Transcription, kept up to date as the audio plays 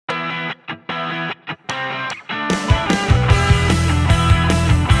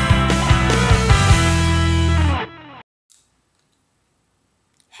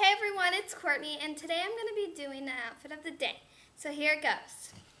Courtney, and today I'm going to be doing the outfit of the day. So here it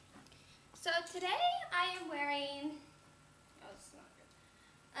goes. So today I am wearing,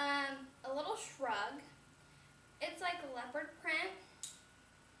 a little shrug. It's like a leopard print.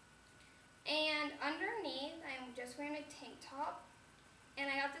 And underneath I am just wearing a tank top. And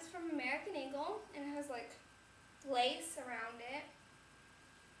I got this from American Eagle, and it has like lace around it.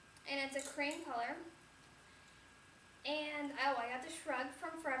 And it's a cream color. And I got the shrug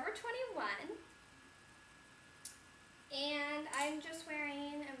from Forever 21. And I'm just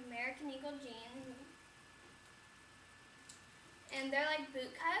wearing American Eagle jeans. And they're like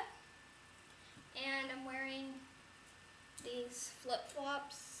boot cut. And I'm wearing these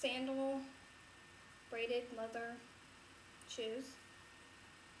flip-flops, sandal, braided leather shoes.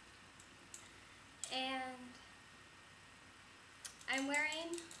 And I'm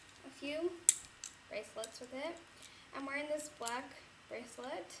wearing a few bracelets with it. I'm wearing this black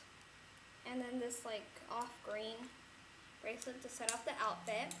bracelet and then this like off green bracelet to set off the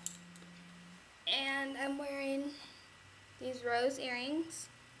outfit. And I'm wearing these rose earrings.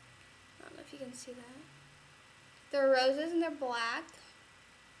 I don't know if you can see that. They're roses and they're black.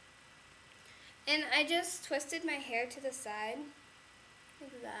 And I just twisted my hair to the side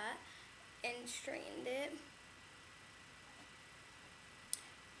like that and straightened it.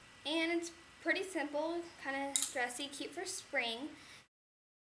 And it's pretty simple, kind of dressy, cute for spring.